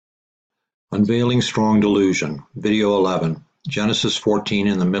Unveiling Strong Delusion, Video 11, Genesis 14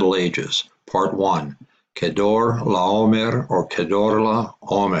 in the Middle Ages, Part 1, Kedorlaomer or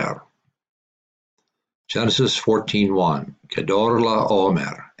Kedorlaomer. Genesis 14:1,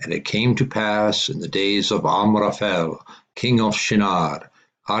 Kedorlaomer, and it came to pass in the days of Amraphel, king of Shinar,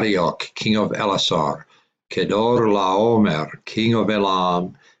 Arioch, king of Elasar, Kedorlaomer, king of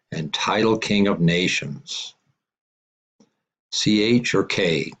Elam, and Tidal, king of nations. CH or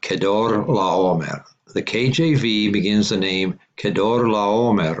K, Kedorlaomer. The KJV begins the name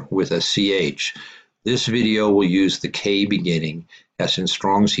Kedorlaomer with a CH. This video will use the K beginning, as in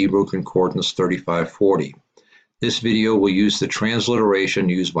Strong's Hebrew Concordance 3540. This video will use the transliteration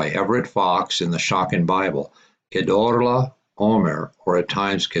used by Everett Fox in the Shocking Bible, Kedorlaomer, or at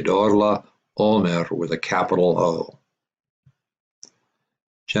times Kedorlaomer with a capital O.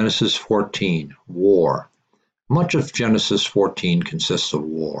 Genesis 14, War. Much of Genesis 14 consists of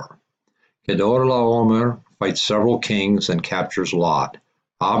war. Kedorlaomer fights several kings and captures Lot.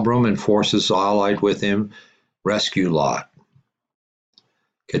 Abram and forces allied with him rescue Lot.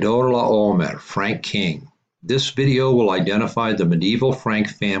 Kedorlaomer, Frank king. This video will identify the medieval Frank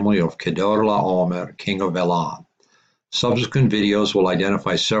family of Kedorlaomer, king of Elam. Subsequent videos will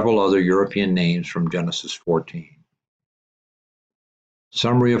identify several other European names from Genesis 14.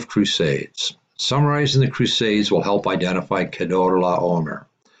 Summary of Crusades. Summarizing the Crusades will help identify Kedorlaomer.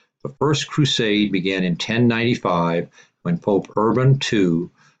 The First Crusade began in 1095 when Pope Urban II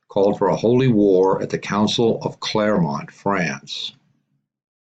called for a holy war at the Council of Clermont, France.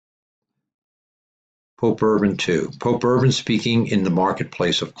 Pope Urban II. Pope Urban speaking in the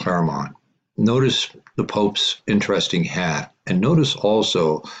marketplace of Clermont. Notice the Pope's interesting hat, and notice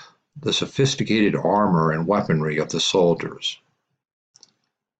also the sophisticated armor and weaponry of the soldiers.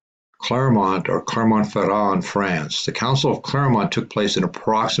 Clermont, or Clermont-Ferrand, France. The Council of Clermont took place in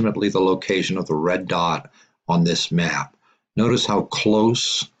approximately the location of the red dot on this map. Notice how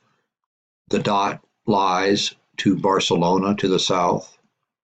close the dot lies to Barcelona to the south.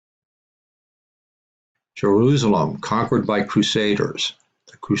 Jerusalem, conquered by Crusaders.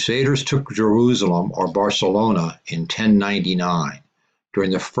 The Crusaders took Jerusalem, or Barcelona, in 1099.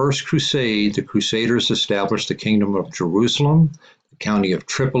 During the First Crusade, the Crusaders established the Kingdom of Jerusalem, the County of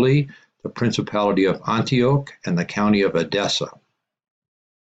Tripoli, the Principality of Antioch, and the County of Edessa.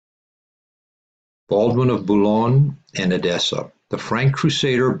 Baldwin of Boulogne and Edessa. The Frank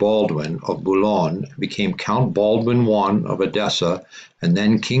Crusader Baldwin of Boulogne became Count Baldwin I of Edessa and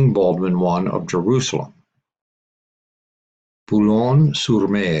then King Baldwin I of Jerusalem.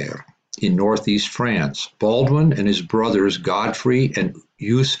 Boulogne-sur-Mer in northeast France. Baldwin and his brothers Godfrey and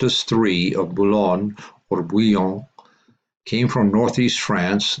Eustace III of Boulogne or Bouillon came from northeast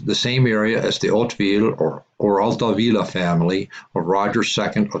France, the same area as the Hauteville or Altavilla family of Roger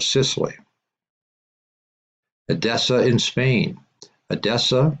II of Sicily. Edessa in Spain.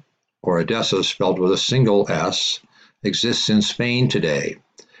 Edessa, or Edessa spelled with a single S, exists in Spain today.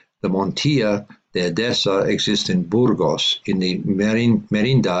 The Montilla de Edessa exists in Burgos, in the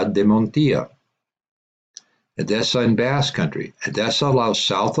Merindad de Montilla. Edessa in Basque Country. Edessa lies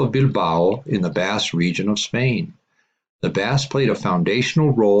south of Bilbao in the Basque region of Spain. The Basque played a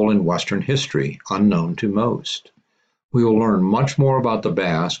foundational role in Western history, unknown to most. We will learn much more about the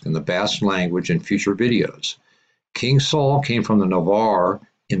Basque and the Basque language in future videos. King Saul came from the Navarre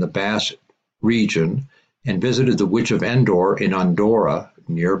in the Basque region and visited the Witch of Endor in Andorra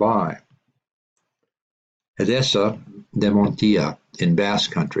nearby. Edessa de Montilla in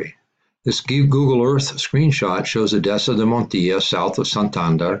Basque Country. This Google Earth screenshot shows Edessa de Montilla south of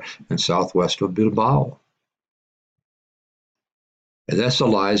Santander and southwest of Bilbao. Edessa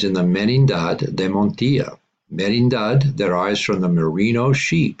lies in the Merindad de Montilla. Merindad derives from the merino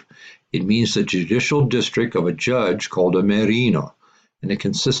sheep. It means the judicial district of a judge called a merino, and it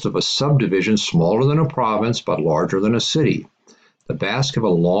consists of a subdivision smaller than a province but larger than a city. The Basque have a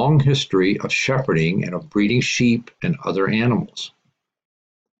long history of shepherding and of breeding sheep and other animals.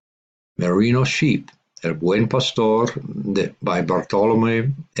 Merino sheep, El Buen Pastor by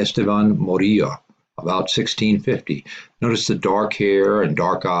Bartolomé Esteban Morillo, about 1650. Notice the dark hair and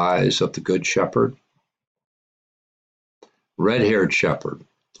dark eyes of the Good Shepherd. Red-haired shepherd.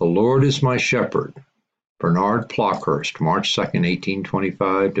 The Lord is my shepherd. Bernard Plockhurst, March 2,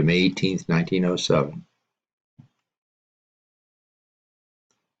 1825 to May 18, 1907.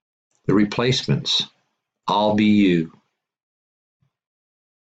 The Replacements. I'll be you.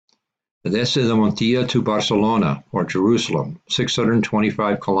 Edessa de Montilla to Barcelona, or Jerusalem,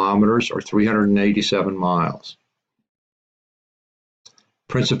 625 kilometers or 387 miles.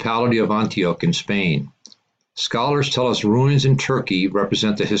 Principality of Antioch in Spain. Scholars tell us ruins in Turkey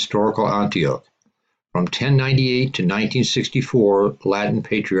represent the historical Antioch. From 1098 to 1964, Latin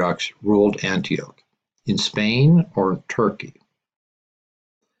patriarchs ruled Antioch. In Spain or Turkey?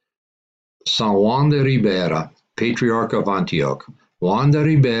 San Juan de Ribera, Patriarch of Antioch. Juan de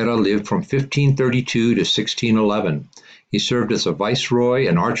Ribera lived from 1532 to 1611. He served as a viceroy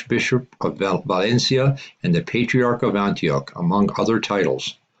and archbishop of Valencia and the Patriarch of Antioch, among other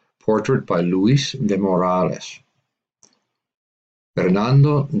titles. Portrait by Luis de Morales.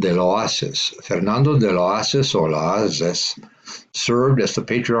 Fernando de Loases. Fernando de Loases or Loases served as the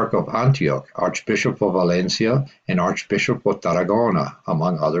Patriarch of Antioch, Archbishop of Valencia, and Archbishop of Tarragona,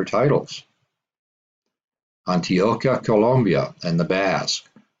 among other titles. Antioquia, Colombia, and the Basque.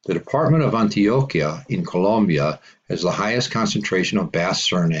 The department of Antioquia in Colombia has the highest concentration of Basque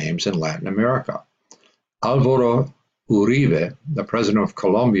surnames in Latin America. Álvaro Uribe, the president of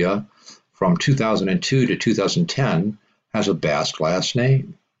Colombia from 2002 to 2010, has a Basque last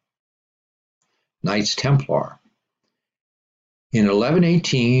name. Knights Templar. In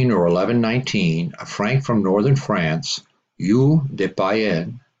 1118 or 1119, a Frank from northern France, Hugh de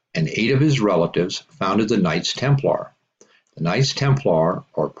Payenne, and 8 of his relatives founded the Knights Templar. The Knights Templar,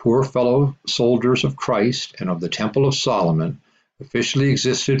 or Poor Fellow Soldiers of Christ and of the Temple of Solomon, officially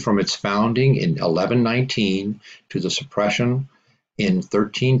existed from its founding in 1119 to the suppression in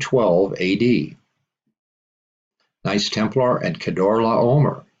 1312 AD. Knights Templar and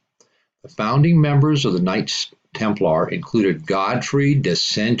Kedorlaomer. The founding members of the Knights Templar included Godfrey de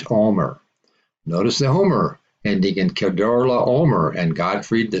Saint-Omer. Notice the Omer ending in Kedorlaomer and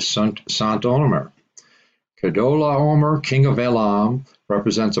Godfrey de Saint-Omer. Kedorlaomer, king of Elam,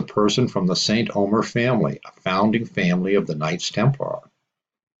 represents a person from the Saint Omer family, a founding family of the Knights Templar.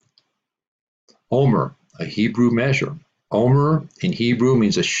 Omer, a Hebrew measure. Omer in Hebrew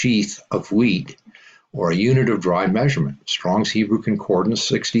means a sheath of wheat or a unit of dry measurement. Strong's Hebrew Concordance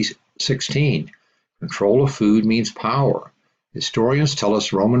 60:16. Control of food means power. Historians tell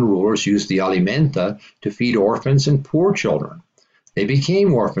us Roman rulers used the alimenta to feed orphans and poor children. They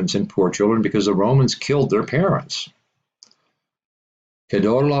became orphans and poor children because the Romans killed their parents.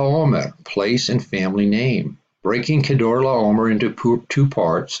 Kedorlaomer, place and family name. Breaking Kedorlaomer into 2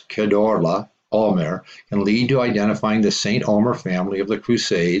 parts, Kedorlaomer, can lead to identifying the Saint Omer family of the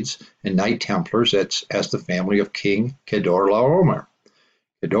Crusades and Knight Templars as the family of King Kedorlaomer.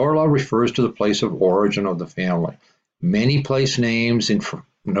 Kedorla refers to the place of origin of the family. Many place names in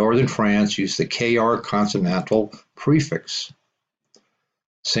northern France use the KR consonantal prefix.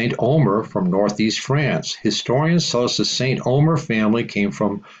 Saint Omer from northeast France. Historians tell us the Saint Omer family came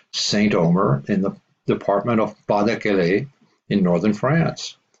from Saint Omer in the department of Pas-de-Calais in northern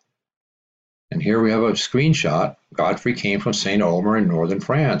France. And here we have a screenshot. Godfrey came from Saint Omer in northern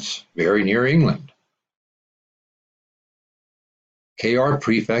France, very near England. KR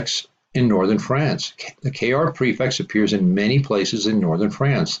prefix in northern France. The KR prefix appears in many places in northern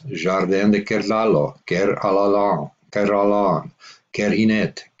France. Jardin de Kerdalo, Ker-Alalan,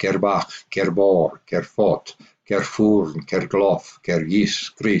 Kerhinet, Kerbach, Kerbor, Kerfot, Kerfourn, Kerglof,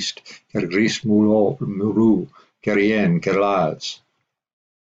 Kergis, Christ, Kergris Muru, Kerien, Kerlaz.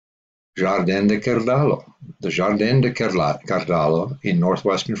 Jardin de Kerdalo. The Jardin de Kerdalo in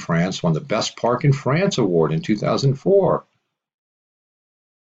northwestern France won the Best Park in France award in 2004.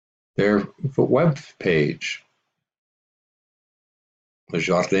 Their web page. The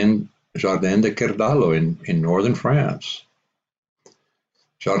Jardin de Kerdalo in northern France.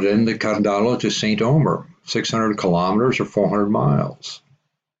 Jardin de Kerdalo to Saint Omer, 600 kilometers or 400 miles.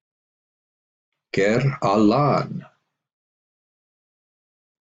 Ker-Alan.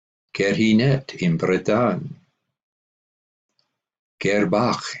 Kerhinet in Bretagne.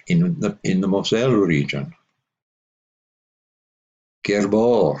 Kerbach in the Moselle region.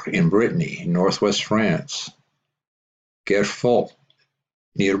 Kerbor in Brittany, northwest France. Kerfot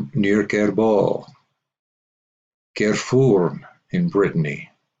near Kerbor. Kerfourn in Brittany.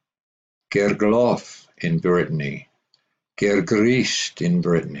 Kerglof in Brittany. Kergrist in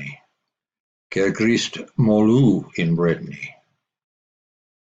Brittany. Kergrist Molu in Brittany.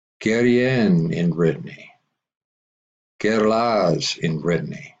 Kerien in Brittany. Kerlaz in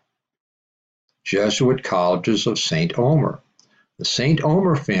Brittany. Jesuit colleges of Saint Omer. The Saint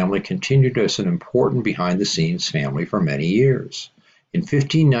Omer family continued as an important behind-the-scenes family for many years. In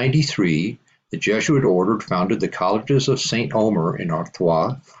 1593, the Jesuit order founded the colleges of Saint Omer in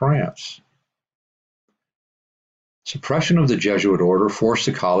Artois, France. Suppression of the Jesuit order forced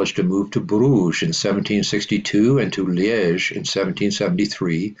the college to move to Bruges in 1762 and to Liège in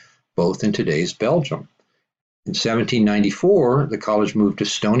 1773, both in today's Belgium. In 1794, the college moved to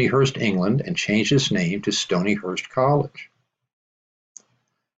Stonyhurst, England, and changed its name to Stonyhurst College.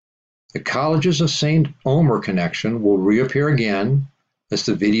 The Colleges of St. Omer connection will reappear again as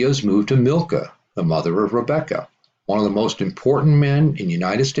the videos move to Milcah, the mother of Rebecca. One of the most important men in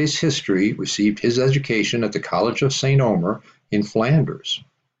United States history received his education at the College of St. Omer in Flanders.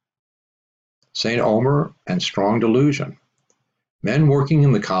 St. Omer and strong delusion. Men working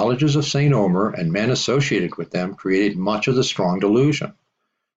in the colleges of St. Omer and men associated with them created much of the strong delusion.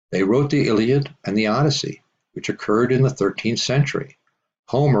 They wrote the Iliad and the Odyssey, which occurred in the 13th century.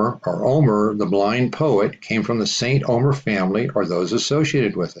 Homer, or Omer, the blind poet, came from the St. Omer family or those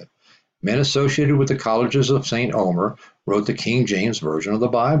associated with it. Men associated with the colleges of St. Omer wrote the King James Version of the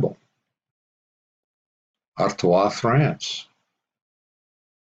Bible. Artois, France.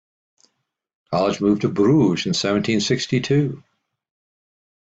 College moved to Bruges in 1762.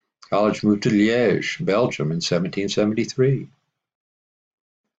 College moved to Liège, Belgium in 1773.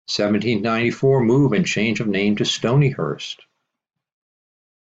 1794 move and change of name to Stonyhurst.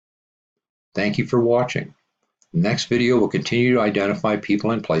 Thank you for watching. The next video will continue to identify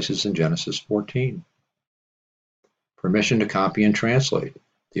people and places in Genesis 14. Permission to copy and translate.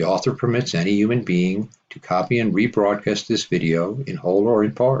 The author permits any human being to copy and rebroadcast this video in whole or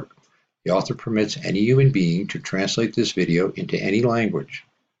in part. The author permits any human being to translate this video into any language.